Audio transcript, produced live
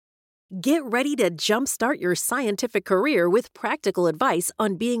Get ready to jumpstart your scientific career with practical advice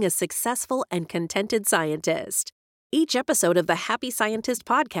on being a successful and contented scientist. Each episode of the Happy Scientist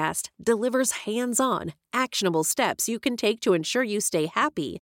podcast delivers hands-on, actionable steps you can take to ensure you stay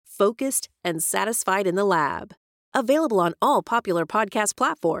happy, focused, and satisfied in the lab. Available on all popular podcast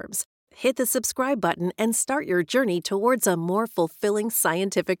platforms. Hit the subscribe button and start your journey towards a more fulfilling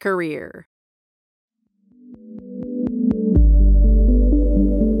scientific career.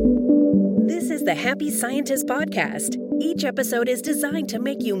 This is the Happy Scientist podcast. Each episode is designed to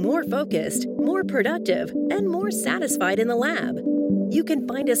make you more focused, more productive, and more satisfied in the lab. You can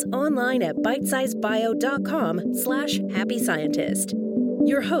find us online at bitesizebio.com/happyscientist.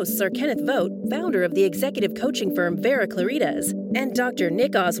 Your hosts are Kenneth Vogt, founder of the executive coaching firm Vera Claritas, and Dr.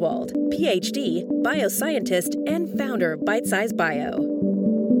 Nick Oswald, PhD, bioscientist, and founder of Bite Size Bio.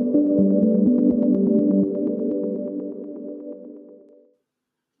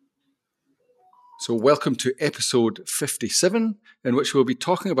 So welcome to episode 57, in which we'll be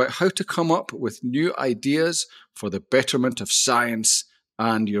talking about how to come up with new ideas for the betterment of science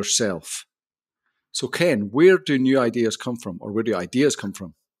and yourself. So Ken, where do new ideas come from, or where do ideas come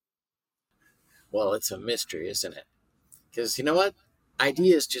from? Well, it's a mystery, isn't it? Because you know what?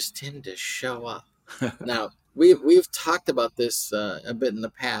 Ideas just tend to show up. Now, we've talked about this a bit in the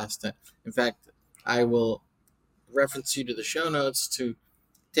past. In fact, I will reference you to the show notes to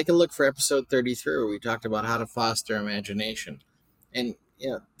take a look for episode 33, where we talked about how to foster imagination. And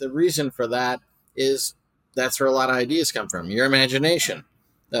the reason for that is that's where a lot of ideas come from, your imagination.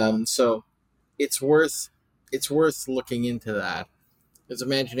 So it's worth looking into that, because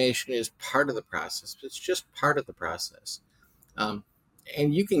imagination is part of the process. It's just part of the process.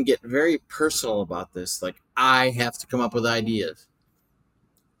 And you can get very personal about this. Like, I have to come up with ideas.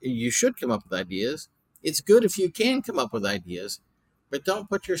 You should come up with ideas. It's good if you can come up with ideas, but don't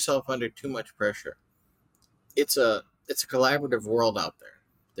put yourself under too much pressure. It's a collaborative world out there.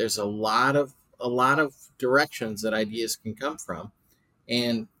 There's a lot of directions that ideas can come from,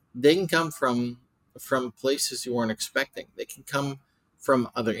 and they can come from places you weren't expecting. They can come from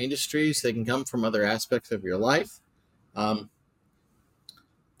other industries. They can come from other aspects of your life. And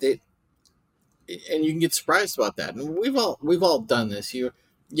you can get surprised about that. And we've all done this. You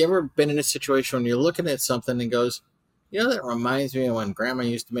ever been in a situation when you're looking at something and goes, that reminds me of when Grandma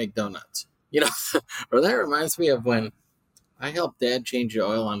used to make donuts, or that reminds me of when I helped Dad change the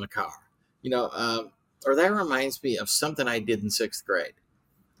oil on the car, or that reminds me of something I did in 6th grade.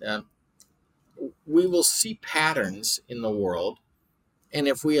 We will see patterns in the world, and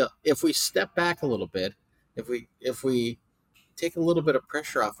if we step back a little bit, if we take a little bit of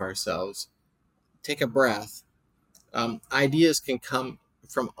pressure off ourselves, take a breath, ideas can come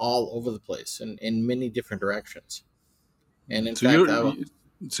from all over the place and in many different directions. And in fact,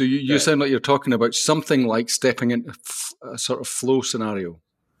 you sound like you're talking about something like stepping into a sort of flow scenario,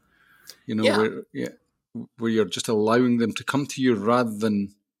 where you're just allowing them to come to you rather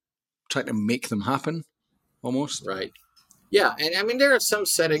than trying to make them happen, almost. Right. Yeah, and I mean, there are some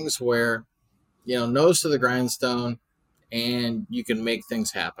settings where, nose to the grindstone, and you can make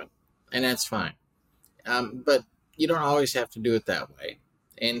things happen, and that's fine. But you don't always have to do it that way,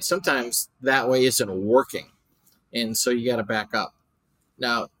 and sometimes that way isn't working. And so you got to back up.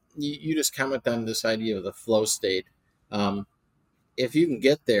 Now, you just comment on this idea of the flow state. If you can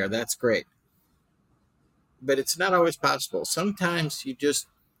get there, that's great. But it's not always possible. Sometimes you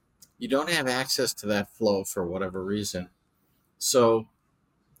don't have access to that flow for whatever reason. So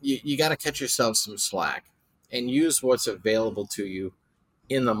you got to cut yourself some slack and use what's available to you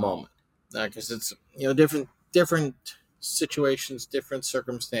in the moment. Because it's, different situations, different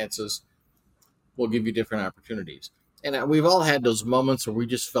circumstances will give you different opportunities. And we've all had those moments where we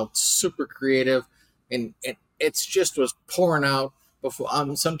just felt super creative and it's just was pouring out before.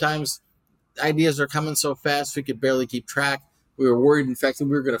 Sometimes ideas are coming so fast we could barely keep track. We were worried, in fact, that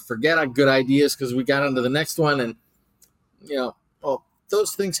we were going to forget our good ideas because we got onto the next one. And,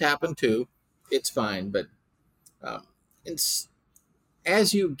 those things happen too. It's fine. But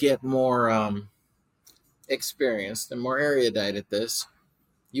as you get more experienced and more erudite at this,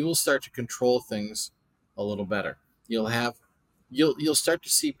 you will start to control things a little better. You'll start to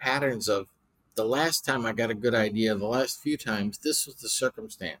see patterns of the last time I got a good idea, the last few times, this was the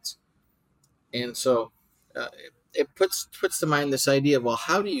circumstance. And so it puts to mind this idea of, well,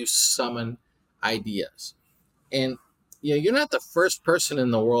 how do you summon ideas? And you're not the first person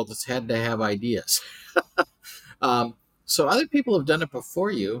in the world that's had to have ideas. So other people have done it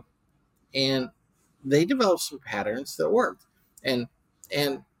before you, and they developed some patterns that worked. And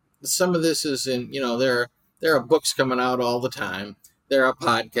some of this is in, there are books coming out all the time there are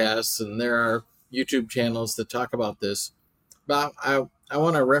podcasts and there are YouTube channels that talk about this. But I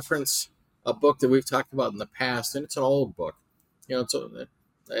want to reference a book that we've talked about in the past, and it's an old book.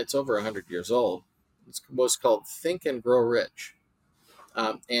 It's over 100 years old. It was called Think and Grow Rich.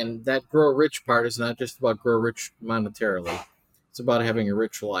 And that grow rich part is not just about grow rich monetarily. It's about having a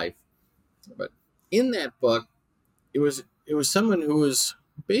rich life. But in that book, it was someone who was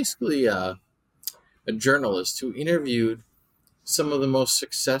basically a journalist who interviewed some of the most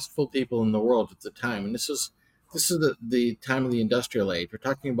successful people in the world at the time. And this is the time of the industrial age. We're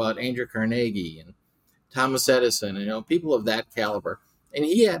talking about Andrew Carnegie and Thomas Edison, and people of that caliber. And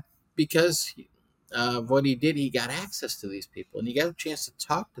he had, because of what he did, he got access to these people, and he got a chance to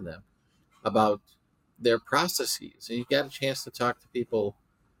talk to them about their processes. And he got a chance to talk to people,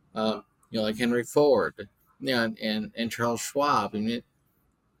 like Henry Ford, and Charles Schwab.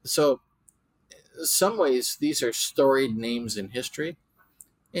 So in some ways, these are storied names in history,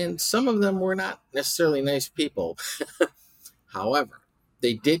 and some of them were not necessarily nice people. However,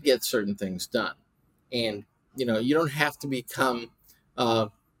 they did get certain things done. And, you don't have to become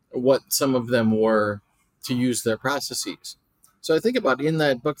what some of them were to use their processes. So I think about, in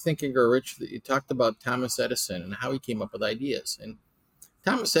that book, Think and Grow Rich, that you talked about Thomas Edison and how he came up with ideas. And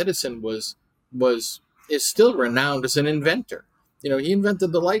Thomas Edison is still renowned as an inventor. He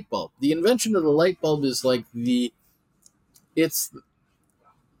invented the light bulb. The invention of the light bulb is like it is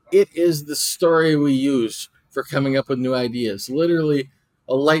the story we use for coming up with new ideas. Literally,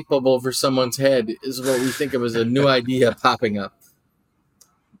 a light bulb over someone's head is what we think of as a new idea popping up.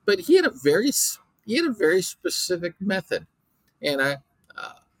 But he had a very specific method, and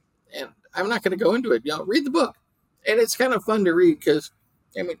I'm not going to go into it. Read the book, and it's kind of fun to read because,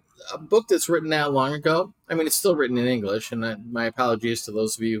 a book that's written that long ago. It's still written in English, and my apologies to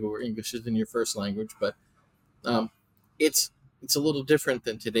those of you who are English isn't your first language, but it's a little different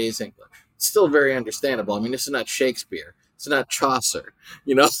than today's English. It's still very understandable. This is not Shakespeare. It's not Chaucer,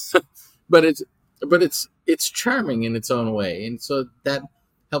 but it's charming in its own way, and so that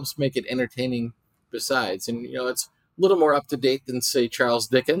helps make it entertaining. Besides, and it's a little more up to date than, say, Charles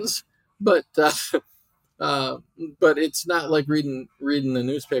Dickens, but it's not like reading the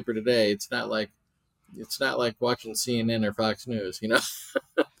newspaper today. It's not like watching CNN or Fox News.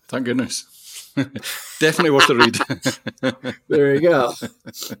 Thank goodness. Definitely worth a read. There you go.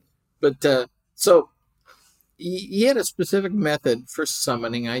 But so he had a specific method for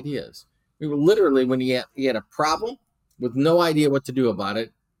summoning ideas. Literally, when he had a problem with no idea what to do about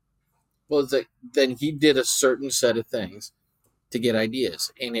it, then he did a certain set of things to get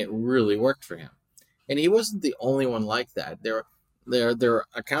ideas, and it really worked for him. And he wasn't the only one like that. There are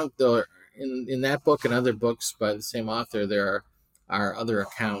accounts in that book and other books by the same author. There are other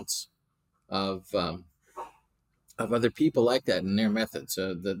accounts of other people like that in their methods.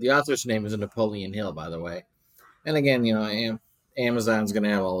 The author's name is Napoleon Hill, by the way. And again, Amazon's going to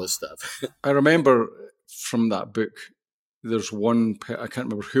have all this stuff. I remember from that book, there's one, I can't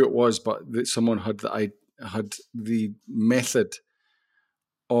remember who it was, but someone had the method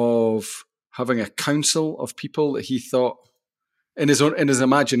of having a council of people that he thought in his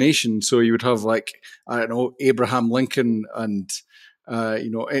imagination. So you would have, like, I don't know, Abraham Lincoln and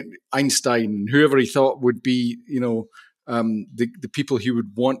Einstein, and whoever he thought would be, the people he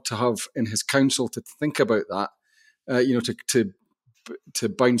would want to have in his council to think about that, to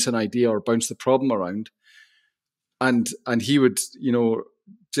bounce an idea or bounce the problem around. And he would,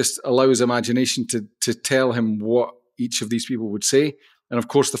 just allow his imagination to tell him what each of these people would say. And of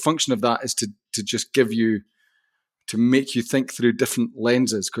course, the function of that is to just make you think through different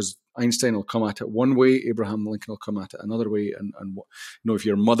lenses, because Einstein will come at it one way, Abraham Lincoln will come at it another way, and if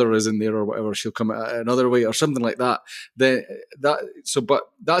your mother is in there or whatever, she'll come at it another way or something like that. But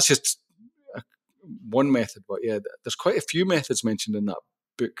that's just one method. But yeah, there's quite a few methods mentioned in that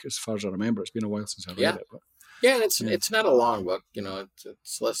book, as far as I remember. It's been a while since I read it. But. Yeah, and it's not a long book,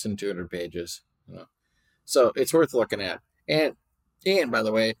 it's less than 200 pages, so it's worth looking at. And by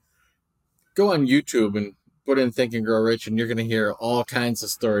the way, go on YouTube and put in Think and Grow Rich, and you're going to hear all kinds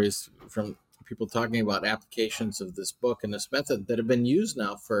of stories from people talking about applications of this book and this method that have been used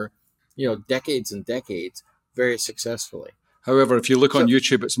now for, decades and decades very successfully. However, if you look on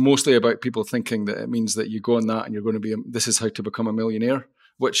YouTube, it's mostly about people thinking that it means that you go on that and you're going to be, this is how to become a millionaire.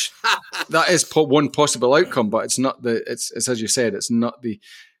 Which that is one possible outcome, but it's not it's as you said, it's not the.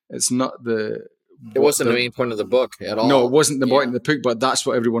 It wasn't the main point of the book at all. No, it wasn't the point of the book, but that's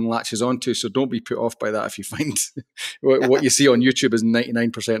what everyone latches onto. So don't be put off by that if you find what you see on YouTube is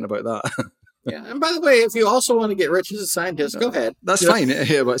 99% about that. Yeah, and by the way, if you also want to get rich as a scientist, go ahead. That's fine.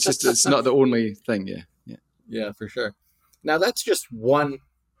 Yeah, but it's not the only thing. Yeah, for sure. Now, that's just one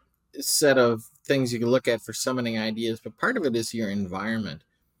set of things you can look at for summoning ideas, but part of it is your environment.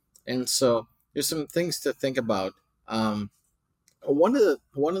 And so there's some things to think about. One of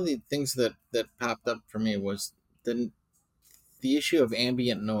the things that popped up for me was the issue of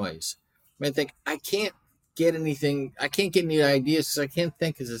ambient noise. I think I can't get anything. I can't get any ideas because I can't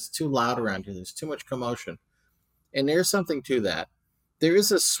think because it's too loud around here. There's too much commotion, and there's something to that. There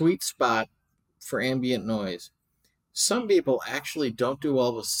is a sweet spot for ambient noise. Some people actually don't do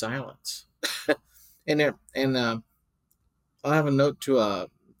well with silence, and I'll have a note to a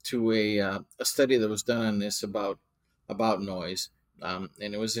study that was done on this about noise, and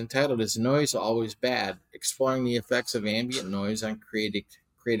it was entitled "Is Noise Always Bad? Exploring the Effects of Ambient Noise on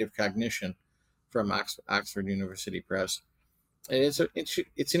Creative Cognition" from Oxford University Press. And it's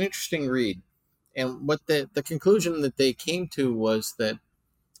an interesting read, and what the conclusion that they came to was that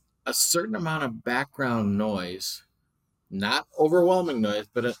a certain amount of background noise, not overwhelming noise,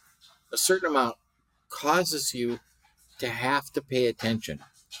 but a certain amount causes you to have to pay attention,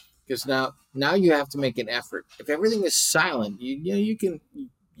 because now you have to make an effort. If everything is silent, you can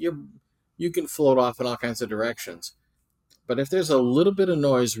float off in all kinds of directions. But if there's a little bit of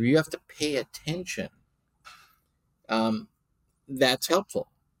noise where you have to pay attention, that's helpful.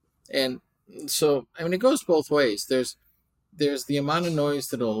 And so, I mean, it goes both ways. There's the amount of noise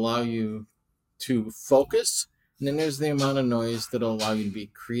that'll allow you to focus, and then there's the amount of noise that'll allow you to be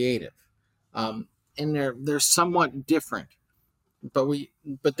creative. And they're somewhat different, but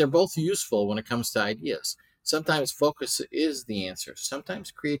they're both useful when it comes to ideas. Sometimes focus is the answer.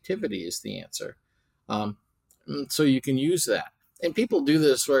 Sometimes creativity is the answer. So you can use that. And people do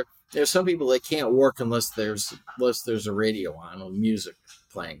this where there's some people that can't work unless there's a radio on or music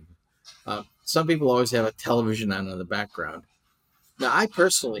playing. Some people always have a television on in the background. Now, I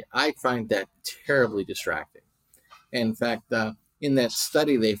find that terribly distracting. And in fact, in that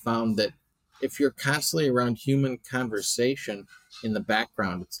study, they found that if you're constantly around human conversation in the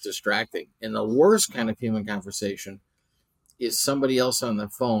background, it's distracting. And the worst kind of human conversation is somebody else on the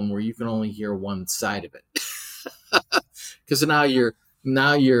phone where you can only hear one side of it. Because now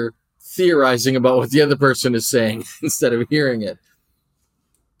you're theorizing about what the other person is saying instead of hearing it.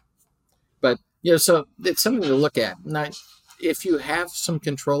 But so it's something to look at. Now, if you have some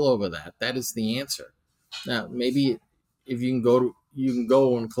control over that, that is the answer. Now, maybe if you can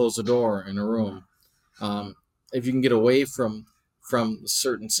go and close the door in a room. If you can get away from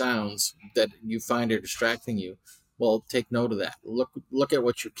certain sounds that you find are distracting you, well, take note of that. Look at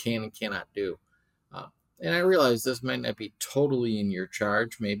what you can and cannot do. And I realize this might not be totally in your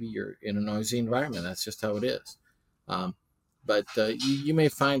charge. Maybe you're in a noisy environment. That's just how it is. But you may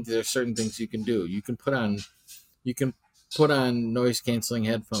find there are certain things you can do. You can put on noise canceling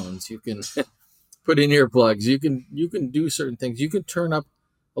headphones. You can put in earplugs. You can do certain things. You can turn up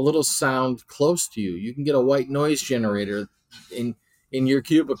a little sound close to you. You can get a white noise generator in your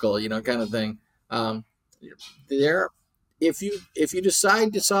cubicle, kind of thing. If you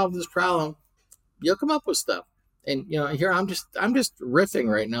decide to solve this problem, you'll come up with stuff. And here I'm just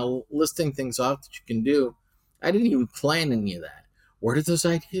riffing right now, listing things off that you can do. I didn't even plan any of that. Where did those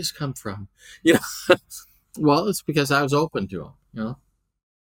ideas come from? Well, it's because I was open to them.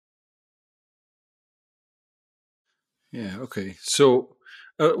 Yeah. Okay. So,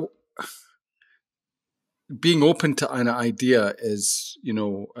 being open to an idea is,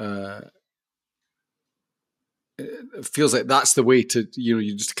 it feels like that's the way to,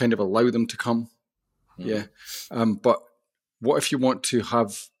 you just kind of allow them to come. Mm-hmm. Yeah. But what if you want to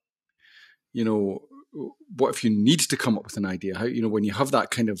have, what if you need to come up with an idea? How, when you have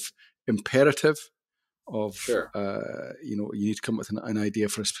that kind of imperative of, sure. You need to come up with an idea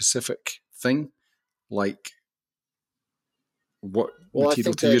for a specific thing, like what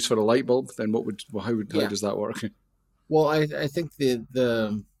material to use for a light bulb, then how does that work? Well, I think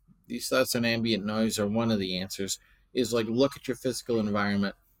these thoughts on ambient noise are one of the answers, is like look at your physical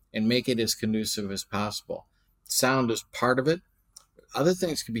environment and make it as conducive as possible. Sound is part of it. Other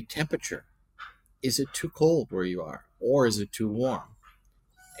things could be temperature. Is it too cold where you are, or is it too warm?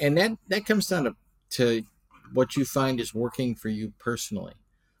 And that comes down to what you find is working for you personally.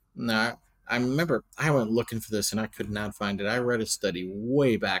 Now, I remember I went looking for this and I could not find it. I read a study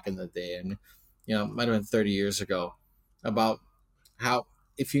way back in the day, and it might have been 30 years ago, about how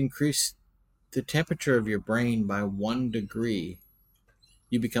if you increase the temperature of your brain by 1 degree,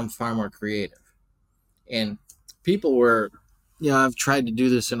 you become far more creative. And people were, I've tried to do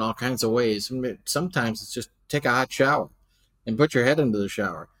this in all kinds of ways. Sometimes it's just take a hot shower and put your head into the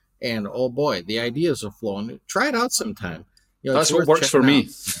shower, and oh boy, the ideas will flow. And try it out sometime. That's it's what worth works for checking me.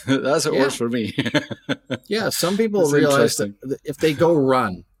 out. That's what Yeah. works for me. Yeah, some people That's realize interesting. that if they go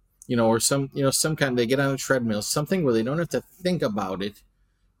run, or some kind, they get on a treadmill, something where they don't have to think about it,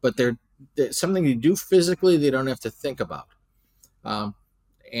 but they're something you do physically, they don't have to think about,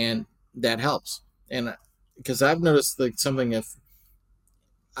 and that helps. And because I've noticed like something, if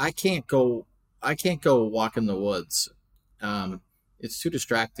I can't go, I can't go walk in the woods, it's too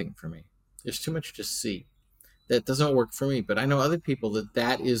distracting for me. There's too much to see. That doesn't work for me, but I know other people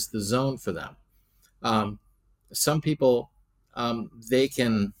that is the zone for them. Um, some people, they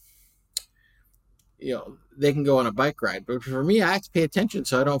can, they can go on a bike ride, but for me, I have to pay attention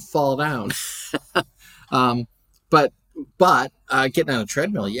so I don't fall down. um, but getting on a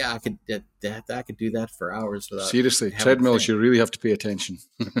treadmill, yeah, I could do that for hours without Seriously, having to treadmills, think. you really have to pay attention.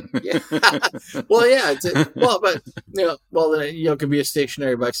 Yeah. Well, yeah. But it could be a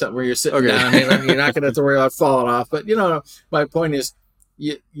stationary bike, something where you're sitting Okay. down. I mean, you're not going to have to worry about falling off. But my point is,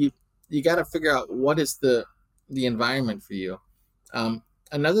 you got to figure out what is the environment for you.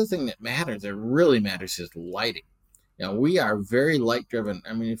 Another thing that really matters, is lighting. We are very light driven.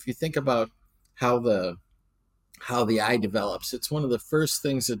 I mean, if you think about how the eye develops, it's one of the first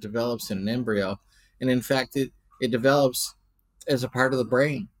things that develops in an embryo, and in fact, it develops as a part of the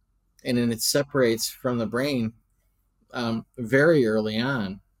brain, and then it separates from the brain very early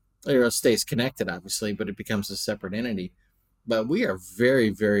on. It stays connected, obviously, but it becomes a separate entity. But we are very,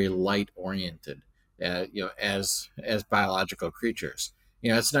 very light oriented, as biological creatures.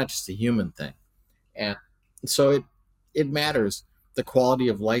 It's not just a human thing, and so it matters the quality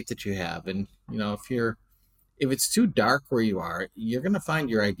of light that you have. And if it's too dark where you are, you're going to find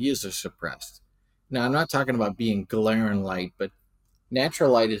your ideas are suppressed. Now, I'm not talking about being glaring light, but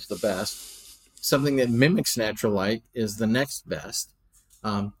natural light is the best. Something that mimics natural light is the next best.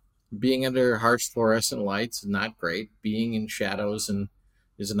 Being under harsh fluorescent lights is not great. Being in shadows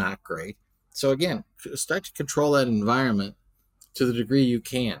is not great. So again, start to control that environment to the degree you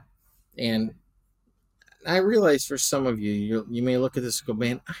can. And I realize for some of you, you may look at this and go,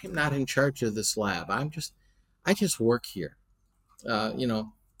 "Man, I'm not in charge of this lab. I just work here. Uh, you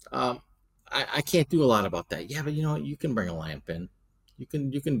know, um, I can't do a lot about that." Yeah, but you know what? You can bring a lamp in. You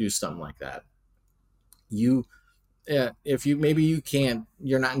can do something like that. You, if you maybe you can't,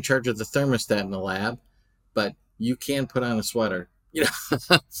 you're not in charge of the thermostat in the lab, but you can put on a sweater.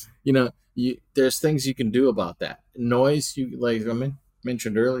 There's things you can do about that. Noise, you like I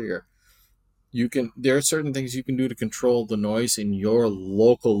mentioned earlier. There are certain things you can do to control the noise in your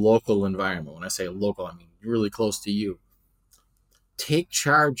local environment. When I say local, I mean really close to you. Take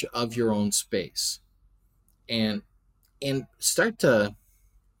charge of your own space, and start to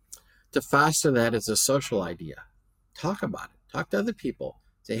foster that as a social idea. Talk about it. Talk to other people.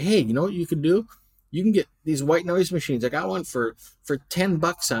 Say, hey, you know what you can do? You can get these white noise machines. I got one for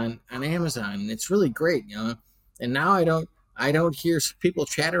 $10 on Amazon, and it's really great, And now I don't hear people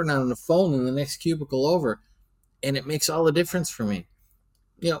chattering on the phone in the next cubicle over, and it makes all the difference for me.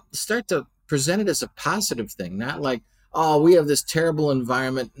 Start to present it as a positive thing, not like, oh, we have this terrible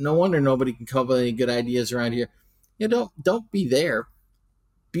environment. No wonder nobody can come up with any good ideas around here. Don't be there.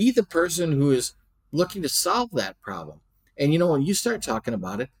 Be the person who is looking to solve that problem. And when you start talking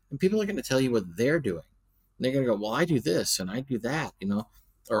about it, and people are going to tell you what they're doing. And they're going to go, well, I do this and I do that,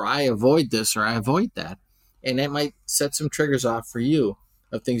 or I avoid this or I avoid that. And that might set some triggers off for you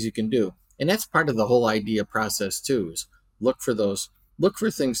of things you can do. And that's part of the whole idea process too, is look for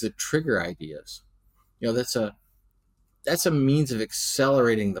things that trigger ideas. That's a means of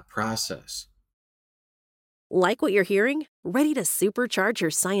accelerating the process. Like what you're hearing? Ready to supercharge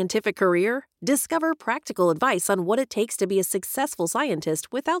your scientific career? Discover practical advice on what it takes to be a successful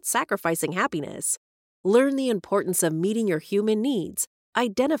scientist without sacrificing happiness. Learn the importance of meeting your human needs,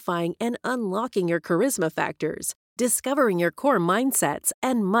 identifying and unlocking your charisma factors, discovering your core mindsets,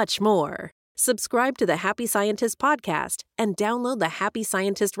 and much more. Subscribe to the Happy Scientist podcast and download the Happy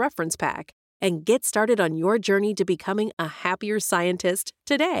Scientist reference pack and get started on your journey to becoming a happier scientist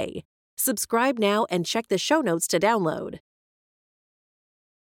today. Subscribe now and check the show notes to download.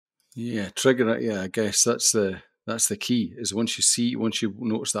 Yeah, trigger it. Yeah, I guess that's the key. Is once you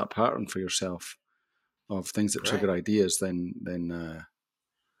notice that pattern for yourself of things that trigger ideas, then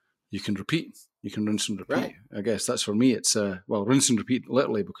you can repeat. You can rinse and repeat. Right. I guess that's for me. It's rinse and repeat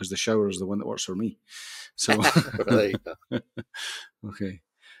literally, because the shower is the one that works for me. So There you go. Okay.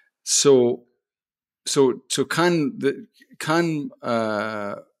 So can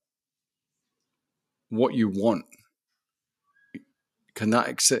what you want, can that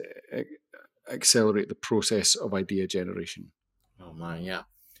accelerate the process of idea generation? Oh my, yeah.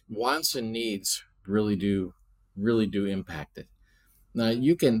 Wants and needs really do really do impact it. Now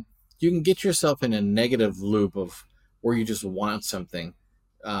you can get yourself in a negative loop of where you just want something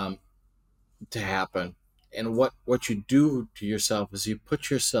to happen, and what you do to yourself is you put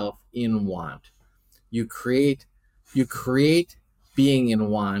yourself in want. You create being in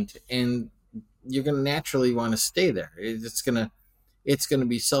want, and you're going to naturally want to stay there. It's going to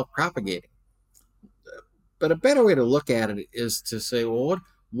be self-propagating. But a better way to look at it is to say, well,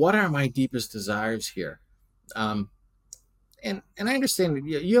 what are my deepest desires here? And I understand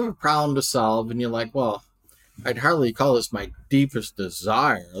you have a problem to solve, and you're like, well, I'd hardly call this my deepest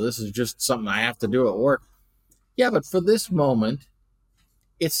desire. This is just something I have to do at work. Yeah, but for this moment,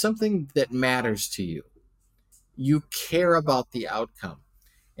 it's something that matters to you. You care about the outcome.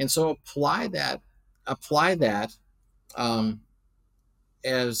 And so apply that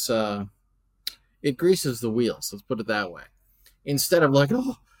as it greases the wheels. Let's put it that way. Instead of like,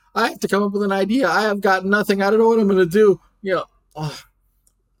 oh, I have to come up with an idea. I have got nothing. I don't know what I'm going to do.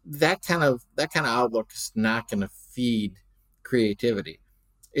 That kind of outlook is not going to feed creativity.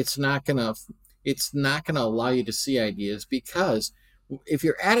 It's not going to allow you to see ideas, because if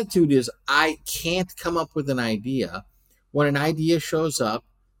your attitude is, I can't come up with an idea, when an idea shows up,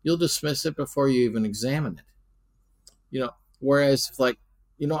 you'll dismiss it before you even examine it. Whereas like,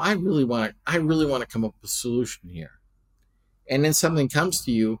 I really want to come up with a solution here. And then something comes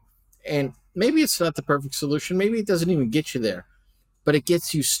to you, and maybe it's not the perfect solution. Maybe it doesn't even get you there, but it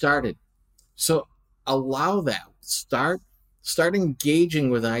gets you started. So allow that. Start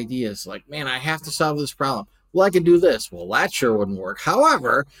engaging with ideas like, man, I have to solve this problem. Well, I could do this. Well, that sure wouldn't work.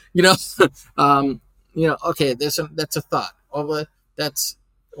 However, okay, that's a thought. Well,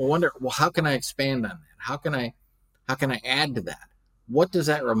 how can I expand on that? How can I add to that? What does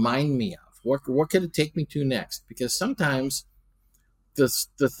that remind me of? What could it take me to next? Because sometimes the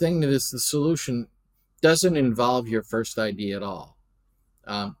thing that is the solution doesn't involve your first idea at all.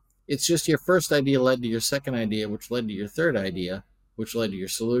 It's just your first idea led to your second idea, which led to your third idea, which led to your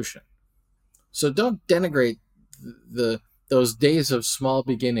solution. So don't denigrate those days of small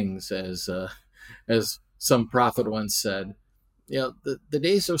beginnings, as some prophet once said. The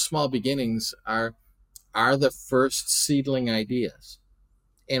days of small beginnings are the first seedling ideas,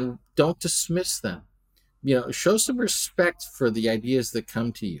 and don't dismiss them. Show some respect for the ideas that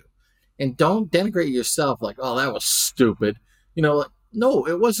come to you, and don't denigrate yourself like, oh, that was stupid. No,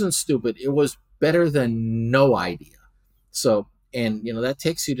 it wasn't stupid. It was better than no idea. So, and that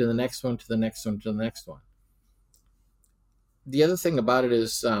takes you to the next one, to the next one, to the next one. The other thing about it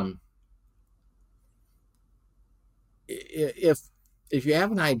is, if you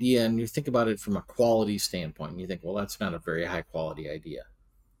have an idea and you think about it from a quality standpoint, and you think, well, that's not a very high quality idea.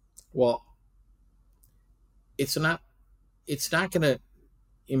 Well, it's not going to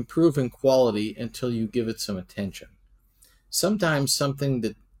improve in quality until you give it some attention. Sometimes something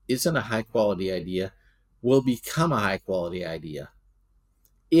that isn't a high quality idea will become a high quality idea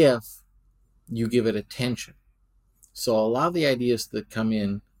if you give it attention. So allow the ideas that come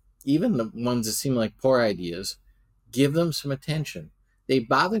in, even the ones that seem like poor ideas, give them some attention. They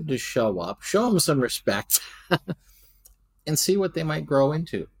bothered to show up, show them some respect, and see what they might grow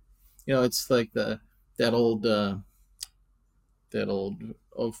into. It's like that old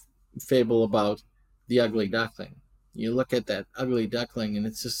fable about the ugly duckling. You look at that ugly duckling, and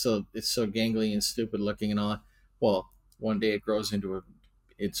it's so gangly and stupid looking and all. Well, one day it grows into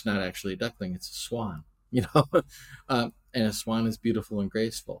it's not actually a duckling, it's a swan. And a swan is beautiful and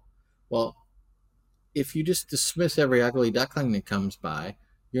graceful. Well, if you just dismiss every ugly duckling that comes by,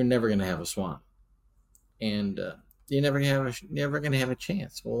 you're never going to have a swan, and you're never going to have a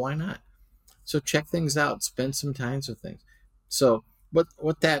chance. Well, why not? So check things out. Spend some time with things. So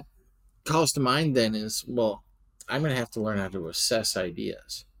what that calls to mind then is, well, I'm going to have to learn how to assess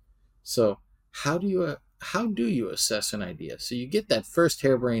ideas. So how do you assess an idea? So you get that first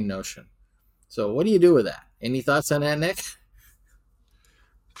harebrained notion. So what do you do with that? Any thoughts on that, Nick?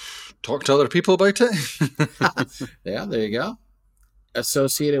 Talk to other people about it. Yeah, there you go.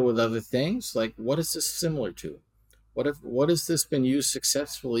 Associate it with other things. Like, what is this similar to? What has this been used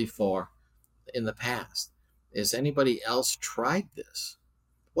successfully for in the past? Has anybody else tried this?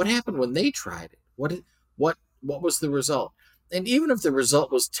 What happened when they tried it? What was the result? And even if the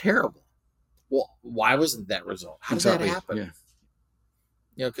result was terrible, well, why wasn't that result? How did that happen?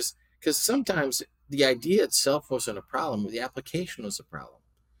 Yeah. Because sometimes the idea itself wasn't a problem, the application was a problem.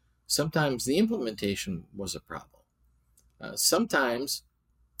 Sometimes the implementation was a problem. Sometimes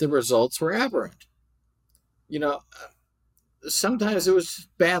the results were aberrant. Sometimes it was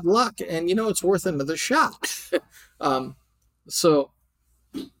bad luck, and it's worth another shot. So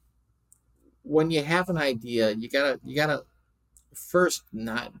when you have an idea, you gotta first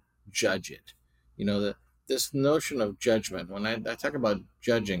not judge it. This notion of judgment. When I talk about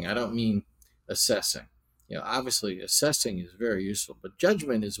judging, I don't mean assessing. Obviously, assessing is very useful, but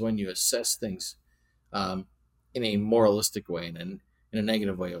judgment is when you assess things um, in a moralistic way and in a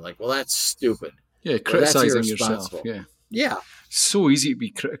negative way. You're like, well, that's stupid, Yeah, or that's criticizing yourself. irresponsible. Yeah. Yeah, So easy to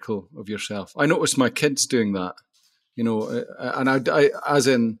be critical of yourself. I noticed my kids doing that, and as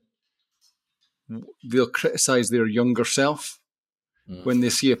in, they'll criticize their younger self when they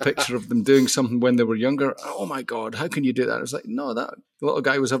see a picture of them doing something when they were younger. Oh my God, how can you do that? It's like, no, that little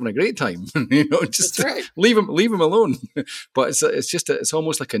guy was having a great time. Just that's right. leave him alone. But it's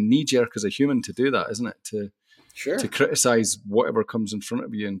almost like a knee jerk as a human to do that, isn't it? Sure. To criticize whatever comes in front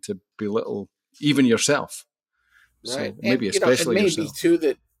of you and to belittle even yourself. Right. So maybe And especially it may yourself. be too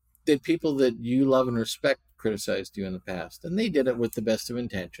that people that you love and respect criticized you in the past, and they did it with the best of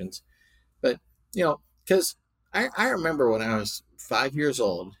intentions. But because I remember when I was 5 years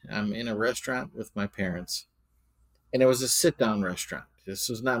old, I'm in a restaurant with my parents, and it was a sit down restaurant. This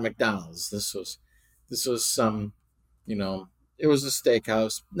was not McDonald's. This was some, it was a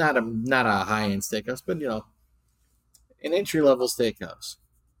steakhouse, not a high end steakhouse, but an entry level steakhouse.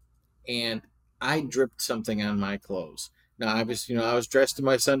 And I dripped something on my clothes. Now, obviously, I was dressed in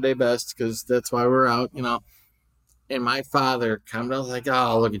my Sunday best because that's why we're out, And my father commented, like,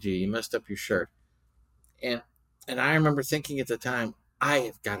 "Oh, look at you! You messed up your shirt." And I remember thinking at the time, I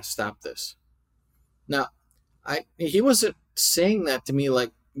have got to stop this. Now, he wasn't saying that to me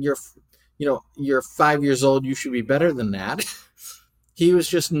like you're 5 years old. You should be better than that. He was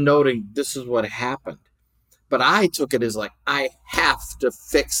just noting this is what happened. But I took it as like I have to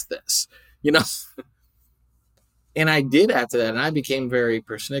fix this, you know. And I did after that, and I became very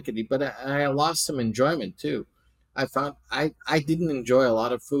persnickety, but I lost some enjoyment too. I found I didn't enjoy a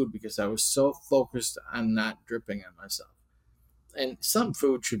lot of food because I was so focused on not dripping on myself. And some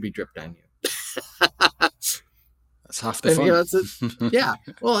food should be dripped on you. That's half the And fun. yeah.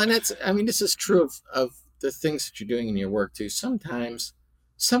 Well, and this is true of the things that you're doing in your work too. Sometimes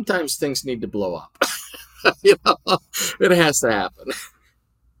things need to blow up. It has to happen.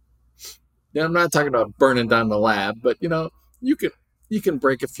 I'm not talking about burning down the lab, but you can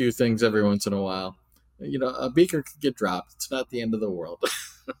break a few things every once in a while. A beaker could get dropped. It's not the end of the world.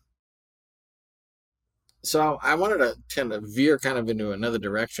 So I wanted to kind of veer kind of into another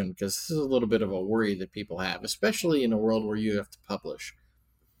direction because this is a little bit of a worry that people have, especially in a world where you have to publish.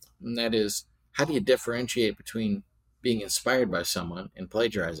 And that is, how do you differentiate between being inspired by someone and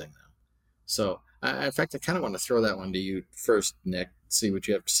plagiarizing them? So, in fact, I kind of want to throw that one to you first, Nick. See what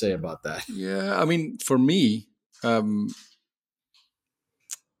you have to say about that. Yeah, for me,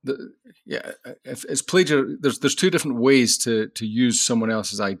 if it's plagiar, there's two different ways to use someone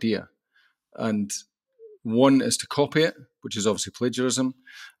else's idea, and one is to copy it, which is obviously plagiarism,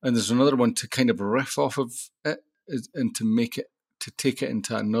 and there's another one to kind of riff off of it and to take it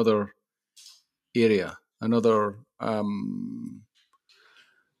into another area, another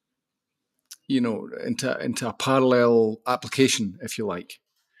into a parallel application, if you like.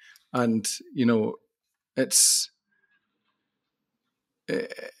 And it's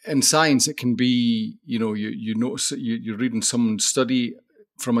in science, it can be you notice you're reading someone's study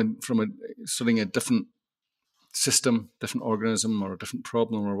from studying a different system, different organism, or a different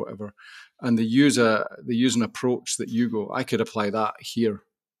problem, or whatever, and they use an approach that you go, I could apply that here,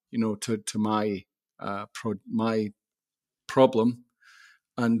 to my my problem,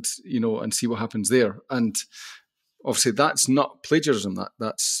 and and see what happens there. And obviously, that's not plagiarism.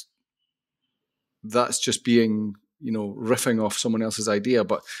 That's just being riffing off someone else's idea.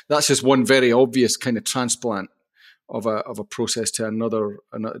 But that's just one very obvious kind of transplant of a process to another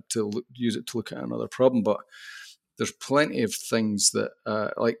to use it to look at another problem. But there's plenty of things that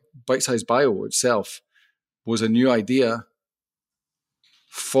like Bite Size Bio itself was a new idea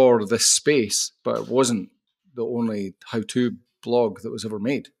for this space, but it wasn't the only how-to blog that was ever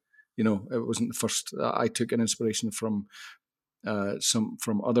made. It wasn't the first. I took an inspiration from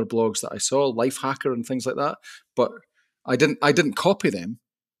from other blogs that I saw, Lifehacker and things like that, but I didn't copy them.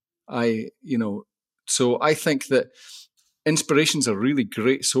 So I think that inspiration's a really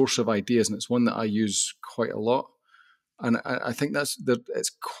great source of ideas, and it's one that I use quite a lot. And I think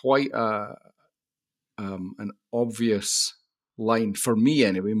it's quite an obvious line for me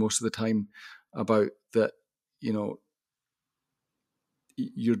anyway, most of the time, about that.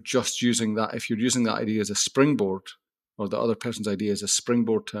 You're just using that. If you're using that idea as a springboard, or the other person's idea as a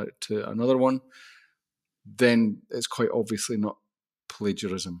springboard to another one, then it's quite obviously not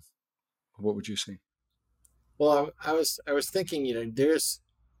plagiarism. What would you say? Well, I was thinking, there's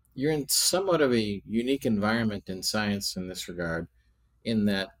you're in somewhat of a unique environment in science in this regard, in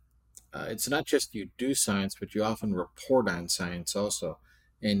that it's not just you do science, but you often report on science also,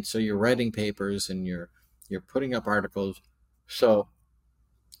 and so you're writing papers and you're putting up articles. So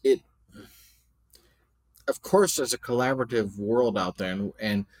it, of course, there's a collaborative world out there,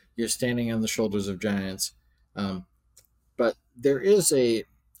 and you're standing on the shoulders of giants. Um, but there is a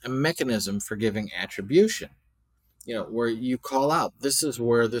mechanism for giving attribution, where you call out, this is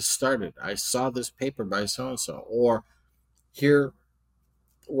where this started. I saw this paper by so and so, or here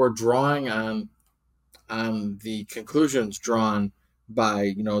we're drawing on the conclusions drawn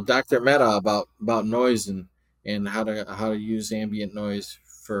by Dr. Mehta about noise and how to use ambient noise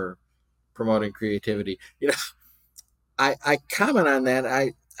for promoting creativity. I comment on that.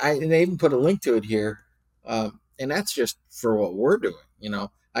 I even put a link to it here, and that's just for what we're doing.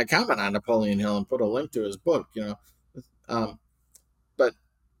 I comment on Napoleon Hill and put a link to his book. But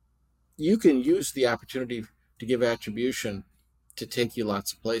you can use the opportunity to give attribution to take you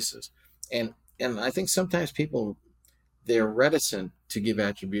lots of places, and I think sometimes people, they're reticent to give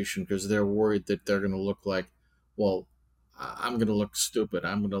attribution because they're worried that they're going to look like, well, I'm going to look stupid.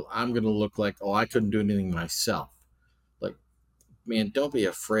 I'm going to look like, oh, I couldn't do anything myself. Like, man, don't be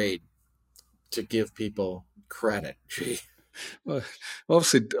afraid to give people credit. Gee. Well,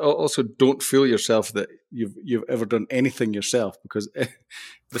 obviously, also don't feel yourself that you've ever done anything yourself, because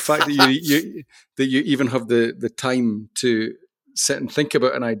the fact that you even have the time to sit and think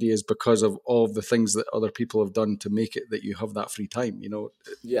about an idea is because of all of the things that other people have done to make it that you have that free time.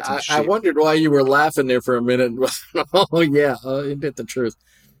 Yeah, I wondered why you were laughing there for a minute. Oh yeah, isn't it the truth?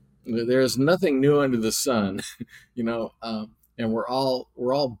 There's nothing new under the sun, and we're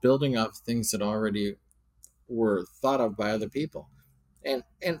all building up things that already were thought of by other people, and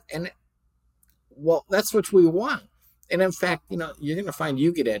well, that's what we want. And in fact, you're going to find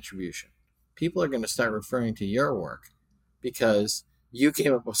you get attribution. People are going to start referring to your work because you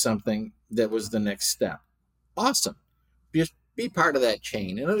came up with something that was the next step. Awesome. Just be part of that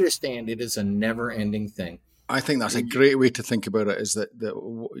chain and understand it is a never-ending thing. I think that's a great way to think about it, is that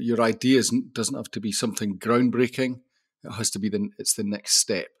your idea doesn't have to be something groundbreaking. It has to be it's the next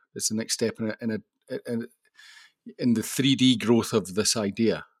step. It's the next step in the 3D growth of this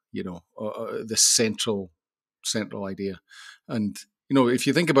idea, this central idea. And, if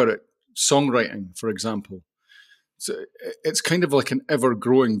you think about it, songwriting, for example, it's kind of like an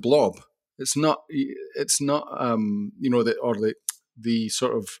ever-growing blob. It's not the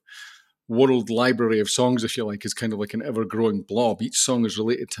sort of world library of songs, if you like, is kind of like an ever-growing blob. Each song is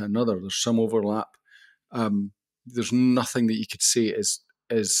related to another. There's some overlap. There's nothing that you could say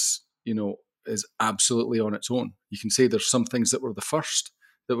is absolutely on its own. You can say there's some things that were the first,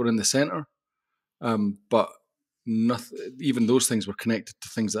 that were in the center, but nothing, even those things were connected to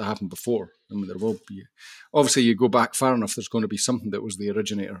things that happened before. I mean, there will be, obviously, you go back far enough, there's going to be something that was the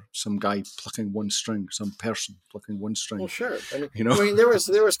originator, some guy plucking one string, some person plucking one string. Well, sure. I mean, there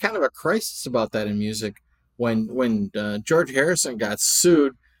was kind of a crisis about that in music when George Harrison got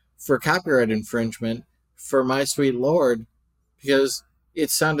sued for copyright infringement for My Sweet Lord, because it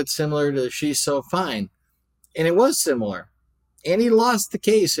sounded similar to She's So Fine. And it was similar. And he lost the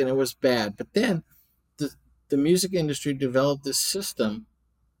case, and it was bad. But then the music industry developed this system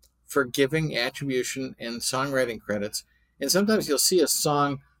for giving attribution and songwriting credits. And sometimes you'll see a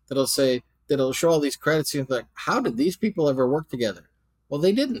song that'll show all these credits, and you're like, how did these people ever work together? Well,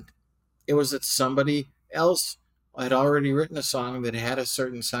 they didn't. It was that somebody else had already written a song that had a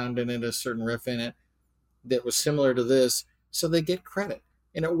certain sound in it, a certain riff in it, that was similar to this, so they get credit.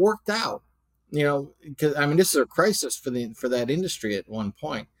 And it worked out. Because this is a crisis for that industry at one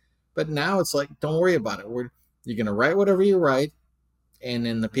point. But now it's like, don't worry about it. You're going to write whatever you write, and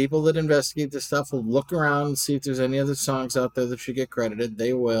then the people that investigate this stuff will look around and see if there's any other songs out there that should get credited.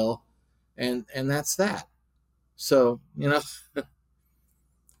 They will, and that's that. So,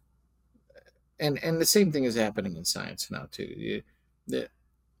 and the same thing is happening in science now too.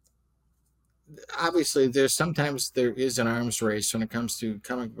 Obviously, there is an arms race when it comes to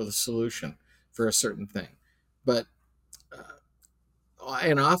coming up with a solution for a certain thing, but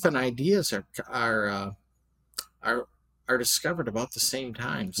and often ideas are discovered about the same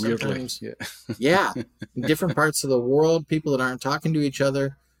time. Sometimes, weirdly, yeah, in different parts of the world, people that aren't talking to each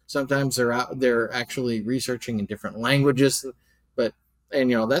other. Sometimes they're actually researching in different languages,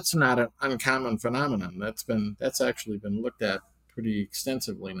 and that's not an uncommon phenomenon. That's actually been looked at pretty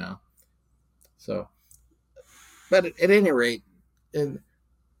extensively now. So, but at any rate,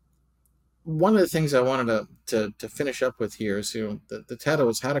 one of the things I wanted to finish up with here is, the title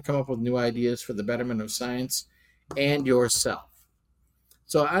is How to Come Up with New Ideas for the Betterment of Science and Yourself.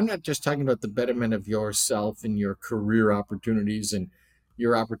 So I'm not just talking about the betterment of yourself and your career opportunities and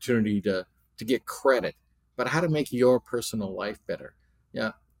your opportunity to get credit, but how to make your personal life better.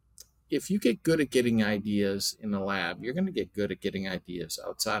 Yeah. If you get good at getting ideas in the lab, you're going to get good at getting ideas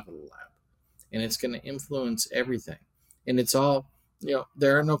outside of the lab. And it's going to influence everything. And it's all,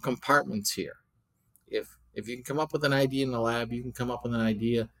 there are no compartments here. If you can come up with an idea in the lab, you can come up with an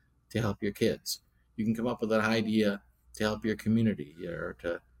idea to help your kids. You can come up with an idea to help your community or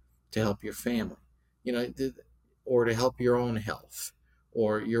to help your family, or to help your own health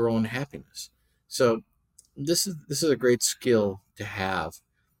or your own happiness. So this is a great skill to have.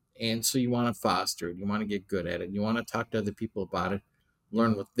 And so you want to foster it. You want to get good at it. You want to talk to other people about it,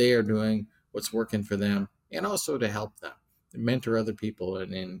 learn what they are doing, what's working for them, and also to help them, mentor other people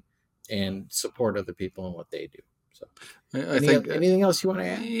and support other people in what they do. So, I think anything else you want to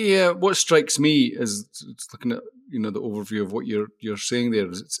add? Yeah, what strikes me is looking at the overview of what you're saying there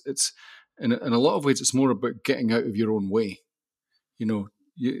is it's in a lot of ways it's more about getting out of your own way.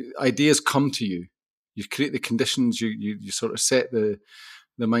 Ideas come to you. You create the conditions. You sort of set the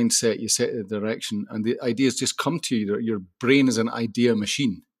mindset. You set the direction, and the ideas just come to you. Your brain is an idea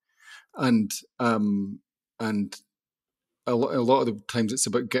machine, and a lot of the times it's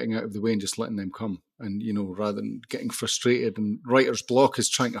about getting out of the way and just letting them come. And, rather than getting frustrated, and writer's block is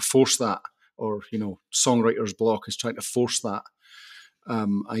trying to force that, or, songwriter's block is trying to force that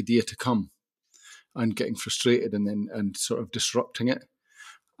idea to come, and getting frustrated and sort of disrupting it.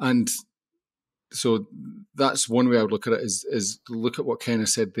 And so that's one way I would look at it is look at what Ken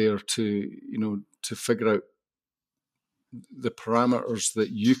has said there to figure out the parameters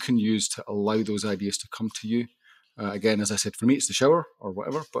that you can use to allow those ideas to come to you. Again, as I said, for me, it's the shower or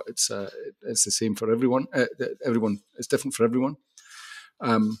whatever, but it's the same for everyone. It's different for everyone.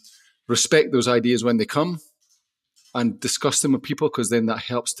 Respect those ideas when they come, and discuss them with people, because then that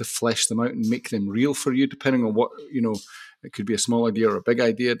helps to flesh them out and make them real for you, depending on what, it could be a small idea or a big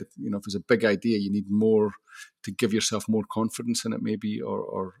idea. If it's a big idea, you need more to give yourself more confidence in it, maybe,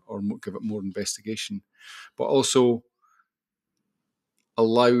 or give it more investigation. But also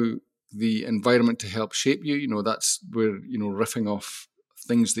allow the environment to help shape you. That's where, riffing off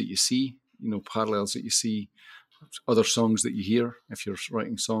things that you see, parallels that you see, other songs that you hear, if you're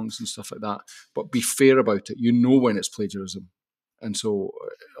writing songs and stuff like that. But be fair about it. When it's plagiarism. And so,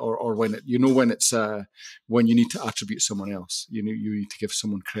 or when when it's, when you need to attribute someone else, you need to give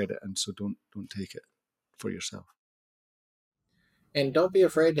someone credit. And so don't take it for yourself. And don't be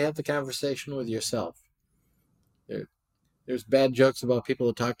afraid to have the conversation with yourself. There's bad jokes about people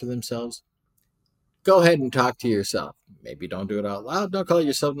who talk to themselves. Go ahead and talk to yourself. Maybe don't do it out loud. Don't call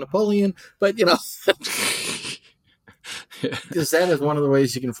yourself Napoleon, but because that is one of the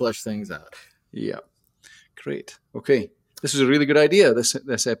ways you can flush things out. Yeah. Great. Okay. This is a really good idea, this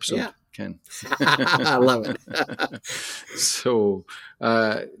episode, yeah. Ken. I love it. So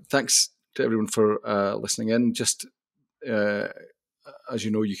thanks to everyone for listening in. Just as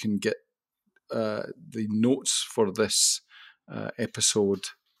you know, you can get the notes for this episode,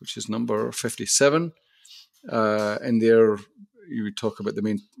 which is number 57. In there, you talk about the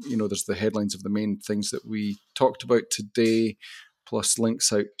main, there's the headlines of the main things that we talked about today, plus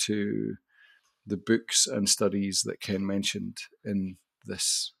links out to the books and studies that Ken mentioned in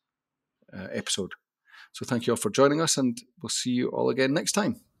this episode. So thank you all for joining us, and we'll see you all again next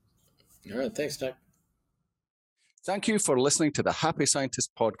time. All right. Thanks, Doug. Thank you for listening to the Happy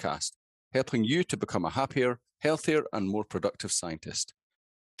Scientist podcast, helping you to become a happier, healthier, and more productive scientist.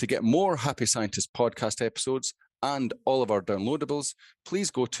 To get more Happy Scientist podcast episodes and all of our downloadables, please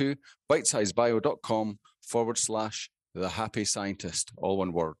go to bitesizebio.com/The Happy Scientist, all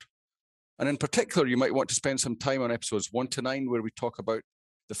one word. And in particular, you might want to spend some time on episodes 1 to 9, where we talk about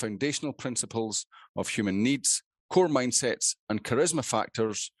the foundational principles of human needs, core mindsets, and charisma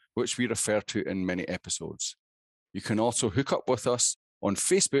factors, which we refer to in many episodes. You can also hook up with us on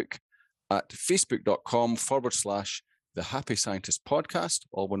Facebook at facebook.com/The Happy Scientist podcast,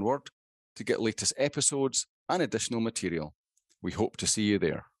 all one word, to get latest episodes and additional material. We hope to see you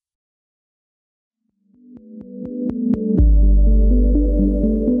there.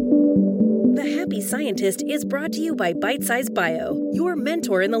 The Happy Scientist is brought to you by Bite Size Bio, your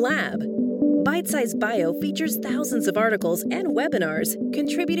mentor in the lab. Bite Size Bio features thousands of articles and webinars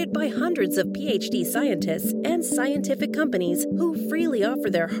contributed by hundreds of PhD scientists and scientific companies who freely offer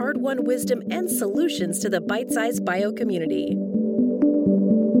their hard-won wisdom and solutions to the Bite Size Bio community.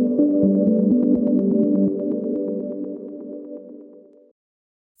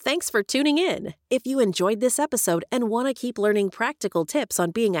 Thanks for tuning in. If you enjoyed this episode and want to keep learning practical tips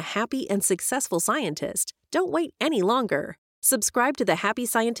on being a happy and successful scientist, don't wait any longer. Subscribe to the Happy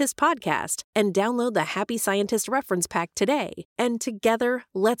Scientist podcast and download the Happy Scientist reference pack today. And together,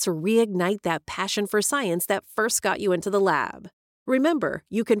 let's reignite that passion for science that first got you into the lab. Remember,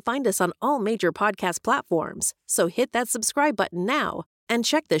 you can find us on all major podcast platforms, so hit that subscribe button now and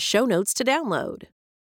check the show notes to download.